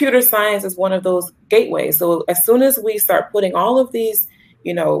 Computer science is one of those gateways. So as soon as we start putting all of these,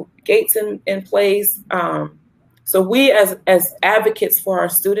 gates in place, so we as advocates for our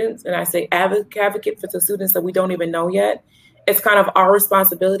students, and I say advocate for the students that we don't even know yet, it's kind of our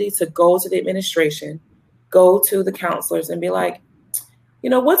responsibility to go to the administration, go to the counselors and be like,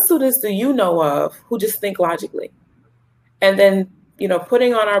 what students do you know of who just think logically? And then,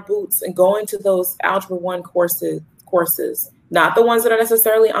 putting on our boots and going to those Algebra 1 courses, not the ones that are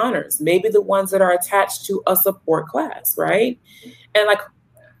necessarily honors, maybe the ones that are attached to a support class, right? And like,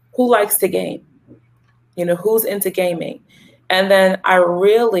 who likes to game? Who's into gaming? And then I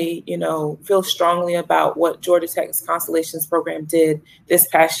really, feel strongly about what Georgia Tech's Constellations program did this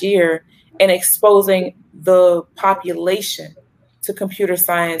past year in exposing the population to computer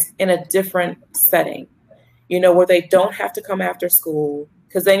science in a different setting, where they don't have to come after school,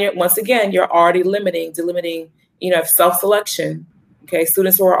 because then you're already delimiting, self-selection. Okay,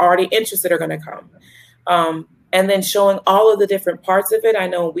 students who are already interested are going to come. And then showing all of the different parts of it. I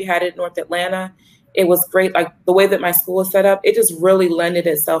know we had it in North Atlanta. It was great. Like the way that my school is set up, it just really lended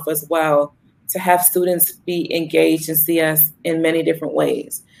itself as well to have students be engaged in CS in many different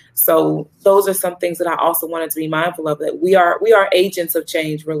ways. So those are some things that I also wanted to be mindful of, that we are agents of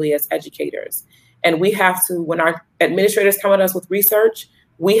change really as educators. And we have to, when our administrators come at us with research,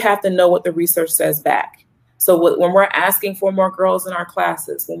 we have to know what the research says back. So when we're asking for more girls in our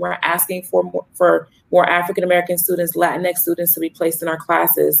classes, when we're asking for more African-American students, Latinx students to be placed in our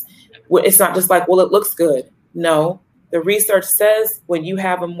classes, it's not just like, well, it looks good. No, The research says when you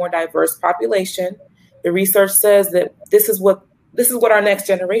have a more diverse population, the research says that this is what our next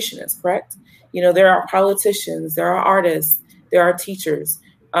generation is, correct? You know, there are politicians, there are artists, there are teachers.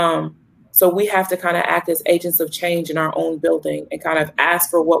 So we have to kind of act as agents of change in our own building and kind of ask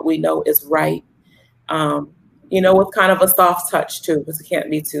for what we know is right. You know, with kind of a soft touch too, because it can't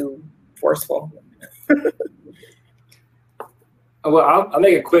be too forceful. Well, I'll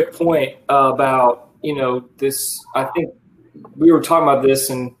make a quick point about, you know, this. I think we were talking about this,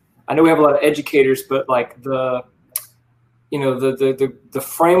 and I know we have a lot of educators, but like the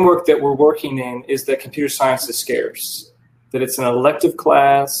framework that we're working in is that computer science is scarce, that it's an elective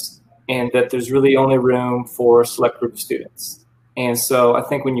class, and that there's really only room for a select group of students. And so I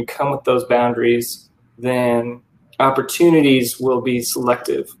think when you come with those boundaries, then opportunities will be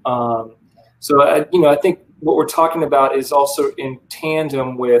selective. I think what we're talking about is also in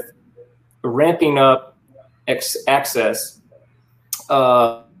tandem with ramping up access,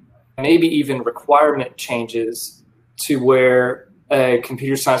 maybe even requirement changes to where a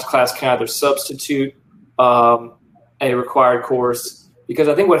computer science class can either substitute a required course. Because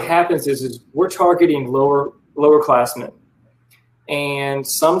I think what happens is we're targeting lowerclassmen. And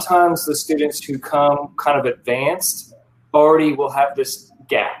sometimes the students who come kind of advanced already will have this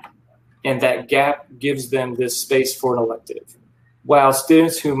gap. And that gap gives them this space for an elective. While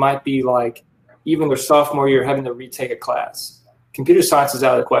students who might be like, even their sophomore year, having to retake a class, computer science is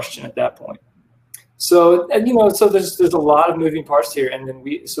out of the question at that point. So, so there's a lot of moving parts here. And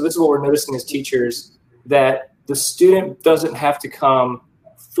then so this is what we're noticing as teachers, that the student doesn't have to come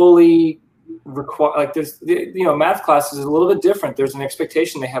fully require, like there's, math classes is a little bit different. There's an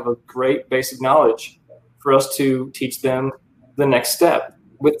expectation they have a great basic knowledge for us to teach them the next step.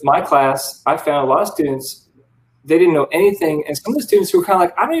 With my class, I found a lot of students, they didn't know anything. And some of the students who were kind of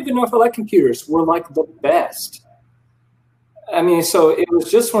like, I don't even know if I like computers, were like the best. I mean, so it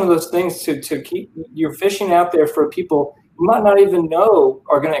was just one of those things to keep, you're fishing out there for people you might not even know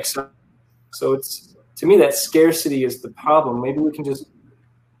are going to accept. So it's, to me, that scarcity is the problem. Maybe we can just,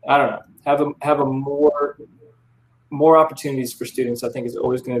 I don't know, have a more opportunities for students, I think is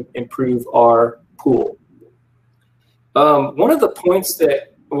always going to improve our pool. One of the talking points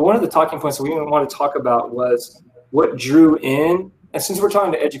that we want to talk about was what drew in, and since we're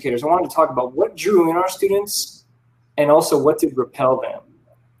talking to educators, I wanted to talk about what drew in our students and also what did repel them.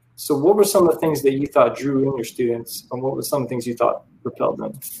 So what were some of the things that you thought drew in your students, and what were some of the things you thought repelled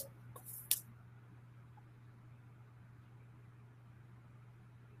them?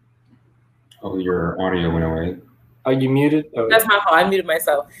 Oh, your audio went away. Are you muted? Oh, that's my fault. I muted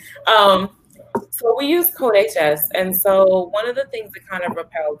myself. So we use CodeHS, and so one of the things that kind of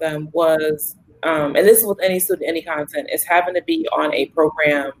repelled them was, and this is with any student, any content, is having to be on a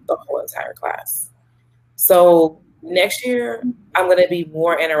program the whole entire class. So next year, I'm going to be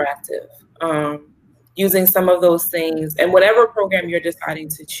more interactive, using some of those things, and whatever program you're deciding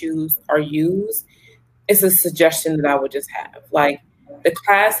to choose or use, it's a suggestion that I would just have. Like, the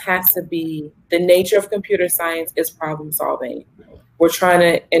class has to be, the nature of computer science is problem solving. We're trying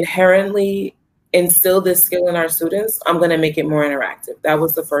to inherently instill this skill in our students. I'm going to make it more interactive. That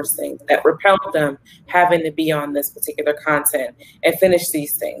was the first thing that repelled them having to be on this particular content and finish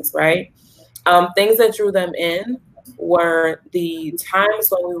these things, right? Things that drew them in were the times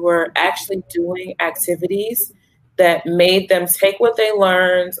when we were actually doing activities that made them take what they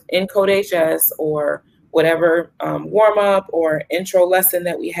learned in CodeHS or whatever warm-up or intro lesson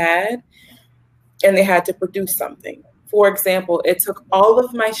that we had, and they had to produce something. For example, it took all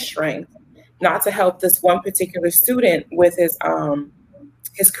of my strength not to help this one particular student with his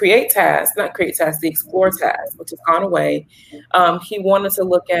create task, not create task, the explore task, which has gone away. He wanted to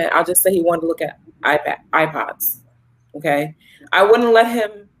look at, I'll just say he wanted to look at iPods, okay? I wouldn't let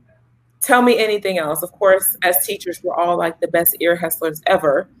him tell me anything else. Of course, as teachers, we're all like the best ear hustlers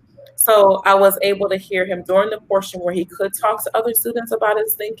ever. So I was able to hear him during the portion where he could talk to other students about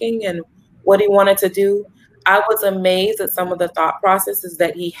his thinking and what he wanted to do. I was amazed at some of the thought processes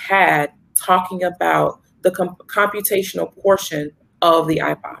that he had talking about the computational portion of the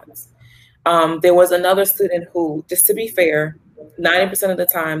iPods. There was another student who, just to be fair, 90% of the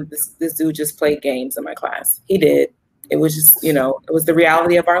time, this dude just played games in my class. He did. It was just, it was the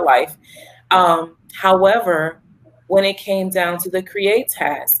reality of our life. However, when it came down to the create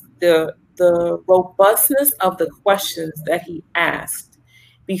task, the robustness of the questions that he asked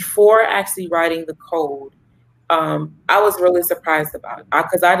before actually writing the code, I was really surprised about it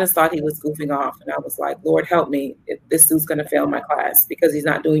because I just thought he was goofing off. And I was like, Lord, help me. This dude's going to fail my class because he's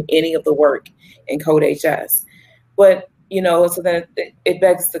not doing any of the work in CodeHS. But, so then it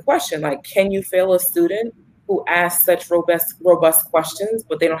begs the question, like, can you fail a student who ask such robust questions,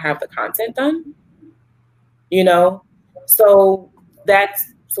 but they don't have the content done, you know? So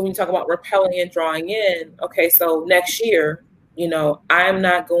when you talk about repelling and drawing in, okay, so next year, you know, I'm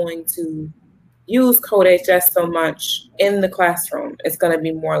not going to use Code HS so much in the classroom. It's going to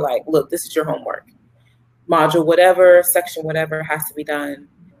be more like, look, this is your homework. Module whatever, section whatever has to be done.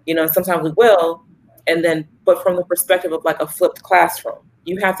 You know, sometimes we will, and then, but from the perspective of like a flipped classroom,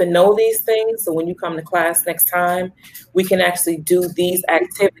 you have to know these things. So when you come to class next time, we can actually do these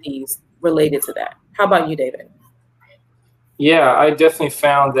activities related to that. How about you, David? Yeah, I definitely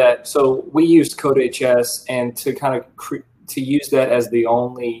found that. So we used Code HS, and to kind of to use that as the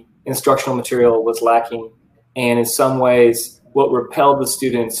only instructional material was lacking. And in some ways, what repelled the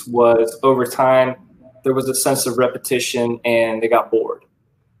students was over time, there was a sense of repetition and they got bored.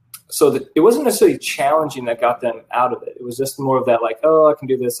 So it wasn't necessarily challenging that got them out of it. It was just more of that like, oh, I can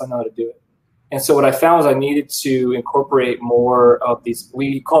do this, I know how to do it. And so what I found was I needed to incorporate more of these,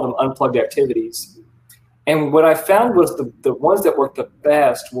 we call them unplugged activities. And what I found was the ones that worked the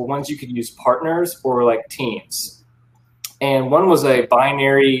best were ones you could use partners or like teams. And one was a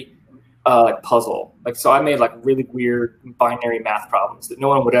binary like puzzle. Like, so I made like really weird binary math problems that no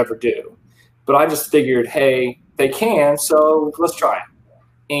one would ever do. But I just figured, hey, they can, so let's try it.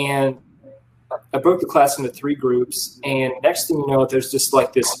 And I broke the class into 3 groups. And next thing you know, there's just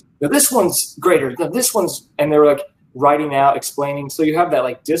like this, this one's greater, this one's, and they're like writing out, explaining. So you have that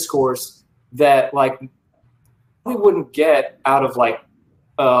like discourse that like we wouldn't get out of like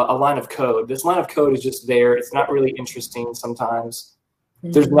a line of code. This line of code is just there. It's not really interesting sometimes.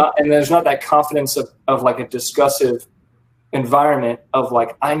 Mm-hmm. There's not that confidence of like a discussive environment of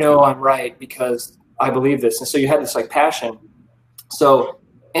like, I know I'm right because I believe this. And so you have this like passion. So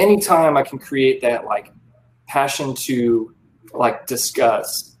anytime I can create that like passion to like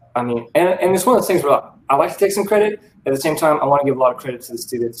discuss, I mean, and it's one of those things where I like to take some credit. At the same time, I want to give a lot of credit to the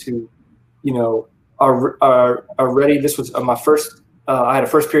students who, you know, are ready. This was my first, I had a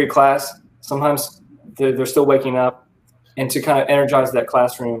first period class. Sometimes they're still waking up, and to kind of energize that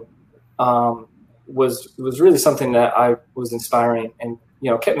classroom was really something that I was inspiring and,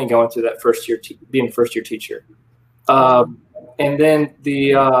 you know, kept me going through that first year, being a first year teacher. And then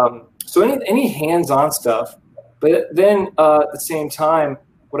so any hands-on stuff, but then at the same time,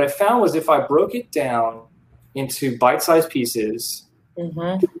 what I found was if I broke it down into bite-sized pieces,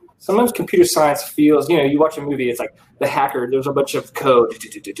 mm-hmm. Sometimes computer science feels, you know, you watch a movie, it's like the hacker, there's a bunch of code. And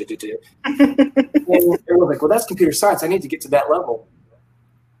everyone's like, well, that's computer science. I need to get to that level.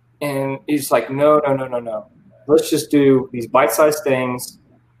 And he's like, no. Let's just do these bite-sized things.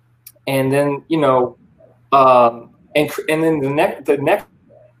 And then, you know, and then the next,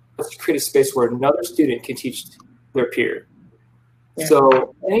 let's create a space where another student can teach their peer. Yeah.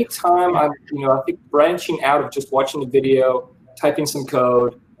 So anytime I think branching out of just watching the video, typing some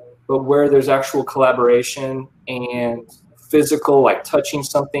code, but where there's actual collaboration and physical, like touching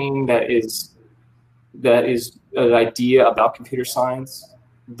something that is an idea about computer science,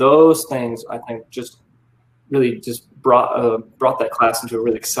 those things I think just really just brought that class into a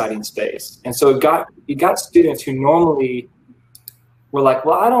really exciting space. And so it got students who normally were like,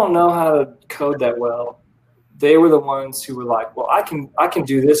 well, I don't know how to code that well. They were the ones who were like, well, I can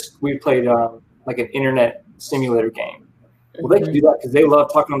do this. We played like an internet simulator game. Well, they can do that because they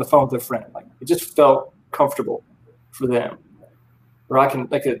love talking on the phone with their friend. Like it just felt comfortable for them. Or I can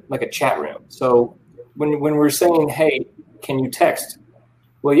like a chat room. So when we're saying, hey, can you text?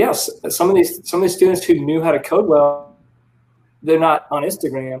 Well, yes, some of these students who knew how to code well, they're not on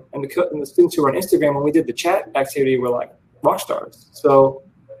Instagram, and the students who were on Instagram when we did the chat activity were like rock stars. So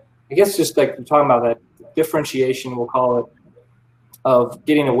I guess just like we're talking about that differentiation, we'll call it, of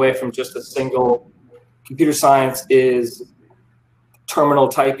getting away from just a single computer science is terminal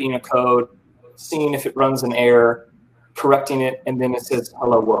typing a code, seeing if it runs an error, correcting it, and then it says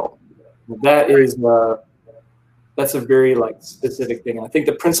hello world. That is that's a very like specific thing. And I think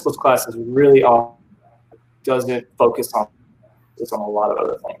the principles class is really doesn't focus on a lot of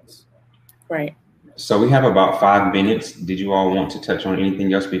other things. Right. So we have about 5 minutes. Did you all want to touch on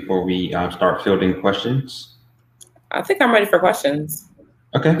anything else before we start fielding questions? I think I'm ready for questions.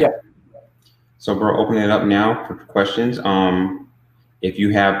 Okay. Yeah. So we're opening it up now for questions. If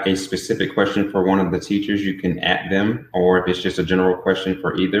you have a specific question for one of the teachers, you can add them, or if it's just a general question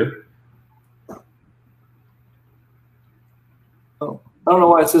for either. Oh, I don't know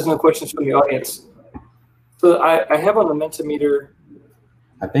why it says no questions from the audience. So I have on the Mentimeter.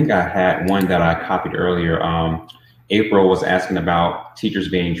 I think I had one that I copied earlier. April was asking about teachers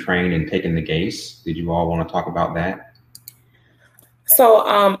being trained and taking the GACE. Did you all want to talk about that? So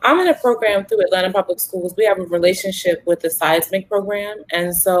I'm in a program through Atlanta Public Schools. We have a relationship with the Seismic program.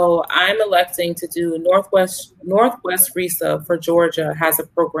 And so I'm electing to do Northwest RESA for Georgia has a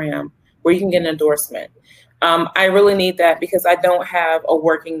program where you can get an endorsement. I really need that because I don't have a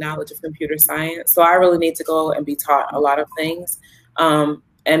working knowledge of computer science. So I really need to go and be taught a lot of things.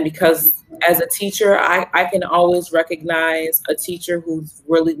 And because as a teacher, I can always recognize a teacher who's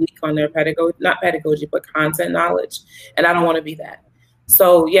really weak on their not pedagogy, but content knowledge. And I don't want to be that.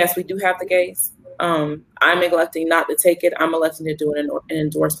 So yes, we do have the GACE. I'm electing not to take it. I'm electing to do an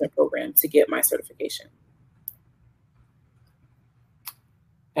endorsement program to get my certification.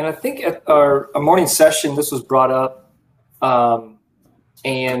 And I think at our morning session, this was brought up,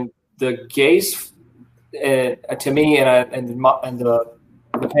 and the GACE, to me, and the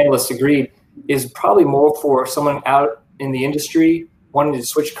panelists agreed, is probably more for someone out in the industry wanting to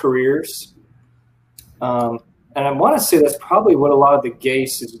switch careers. And I want to say that's probably what a lot of the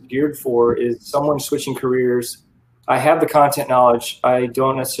GACE is geared for, is someone switching careers. I have the content knowledge. I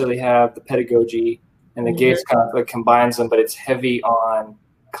don't necessarily have the pedagogy, and the GACE kind of like combines them, but it's heavy on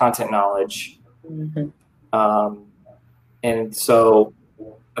content knowledge. And so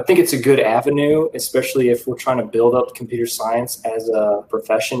I think it's a good avenue, especially if we're trying to build up computer science as a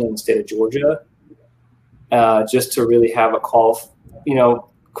profession in the state of Georgia, just to really have a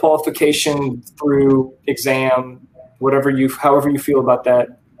qualification through exam, however you feel about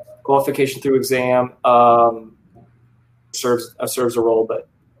that, qualification through exam serves a role, but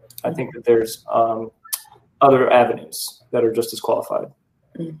I think that there's other avenues that are just as qualified.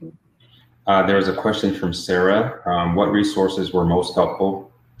 There was a question from Sarah. What resources were most helpful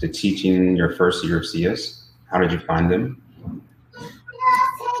to teaching your first year of CS? How did you find them?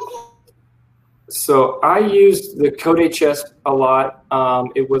 So I used the CodeHS a lot.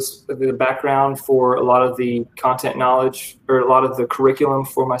 It was the background for a lot of the content knowledge, or a lot of the curriculum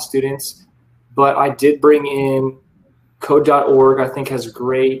for my students. But I did bring in code.org. I think has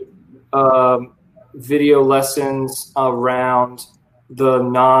great video lessons around the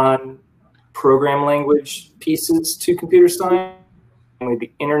non-program language pieces to computer science, the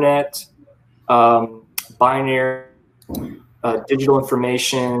internet, binary, digital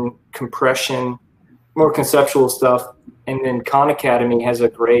information, compression, more conceptual stuff. And then Khan Academy has a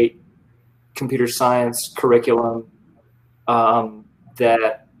great computer science curriculum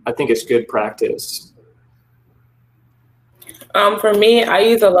that I think is good practice. For me, I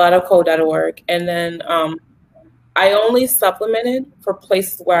use a lot of code.org, and then I only supplemented for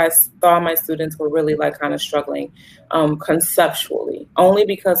places where I saw my students were really kind of struggling conceptually, only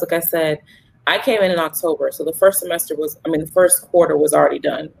because, like I said, I came in October. So the first quarter was already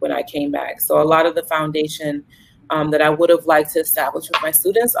done when I came back. So a lot of the foundation that I would have liked to establish with my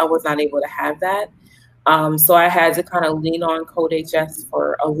students, I was not able to have that. So I had to kind of lean on CodeHS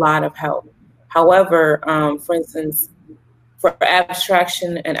for a lot of help. However, for instance, for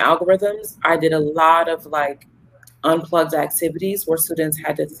abstraction and algorithms, I did a lot of unplugged activities where students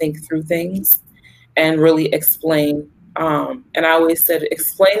had to think through things and really explain. And I always said,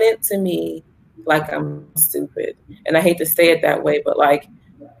 explain it to me like I'm stupid. And I hate to say it that way, but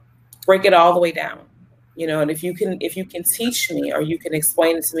break it all the way down, and if you can teach me, or you can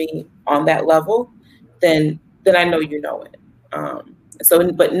explain it to me on that level, then I know you know it.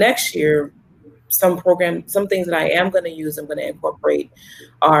 But next year, some things that I am going to use, I'm going to incorporate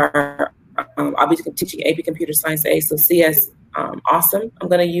are, I'll be teaching AP Computer Science A, so CS Awesome I'm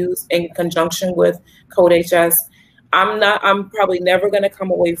going to use in conjunction with CodeHS. I'm probably never going to come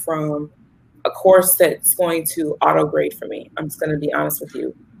away from a course that's going to auto grade for me. I'm just going to be honest with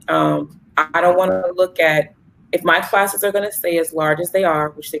you. I don't want to look at, if my classes are going to stay as large as they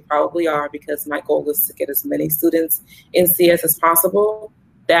are, which they probably are, because my goal is to get as many students in CS as possible,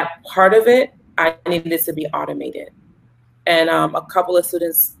 that part of it, I need this to be automated. And a couple of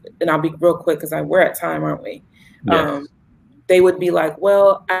students, and I'll be real quick because we're at time, aren't we? Yes. They would be like,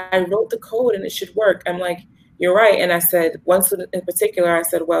 well, I wrote the code and it should work. I'm like, you're right. And I said, one student in particular, I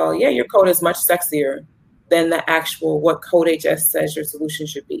said, well, yeah, your code is much sexier than the actual what CodeHS says your solution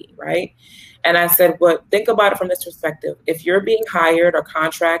should be, right? And I said, well, think about it from this perspective. If you're being hired or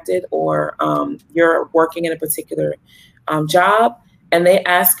contracted, or you're working in a particular job, and they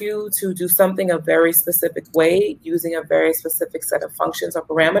ask you to do something a very specific way, using a very specific set of functions or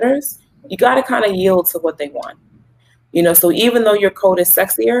parameters, you got to kind of yield to what they want. So even though your code is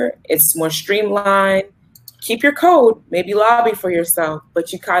sexier, it's more streamlined, keep your code, maybe lobby for yourself,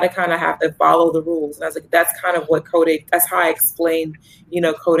 but you kind of have to follow the rules. And I was like, that's kind of what that's how I explained,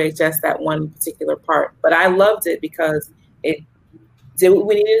 CodeHS, that one particular part. But I loved it because it did what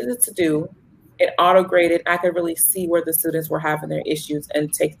we needed it to do. it auto-graded. I could really see where the students were having their issues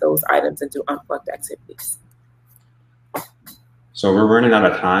and take those items into unplugged activities. So we're running out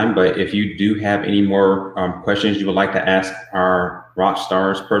of time, but if you do have any more questions you would like to ask our rock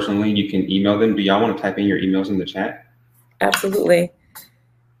stars personally, you can email them. Do y'all want to type in your emails in the chat? Absolutely.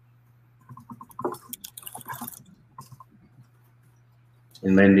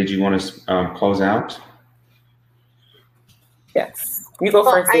 And Lynn, did you want to close out? Yes, you go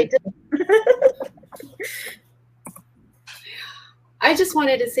first. I just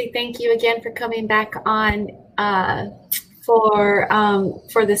wanted to say thank you again for coming back on for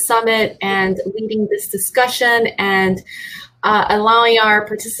the summit and leading this discussion and allowing our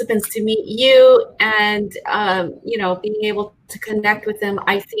participants to meet you and you know, being able to connect with them.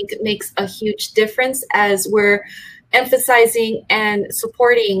 I think it makes a huge difference as we're emphasizing and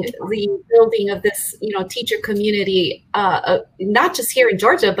supporting the building of this, you know, teacher community, not just here in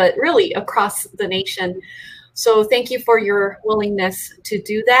Georgia, but really across the nation. So thank you for your willingness to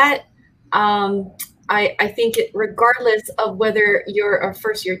do that. I think regardless of whether you're a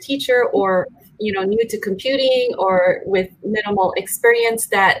first-year teacher or, you know, new to computing or with minimal experience,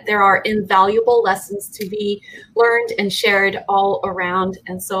 that there are invaluable lessons to be learned and shared all around.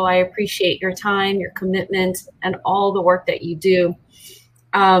 And so I appreciate your time, your commitment, and all the work that you do.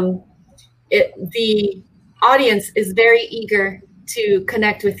 The audience is very eager to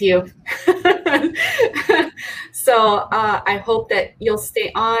connect with you. So I hope that you'll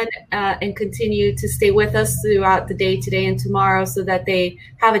stay on and continue to stay with us throughout the day today and tomorrow so that they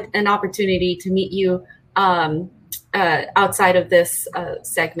have an opportunity to meet you outside of this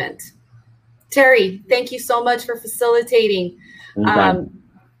segment. Terry, thank you so much for facilitating.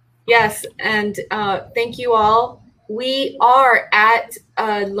 Yes, and thank you all. We are at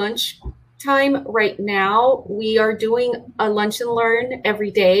lunch time right now. We are doing a lunch and learn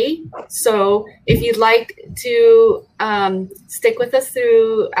every day. So if you'd like to stick with us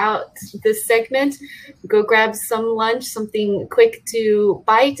throughout this segment, go grab some lunch, something quick to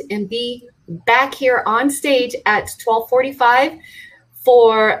bite, and be back here on stage at 12:45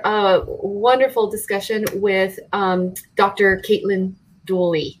 for a wonderful discussion with Dr. Caitlin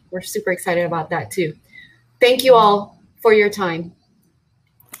Dooley. We're super excited about that too. Thank you all for your time.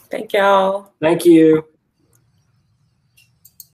 Thank y'all. Thank you.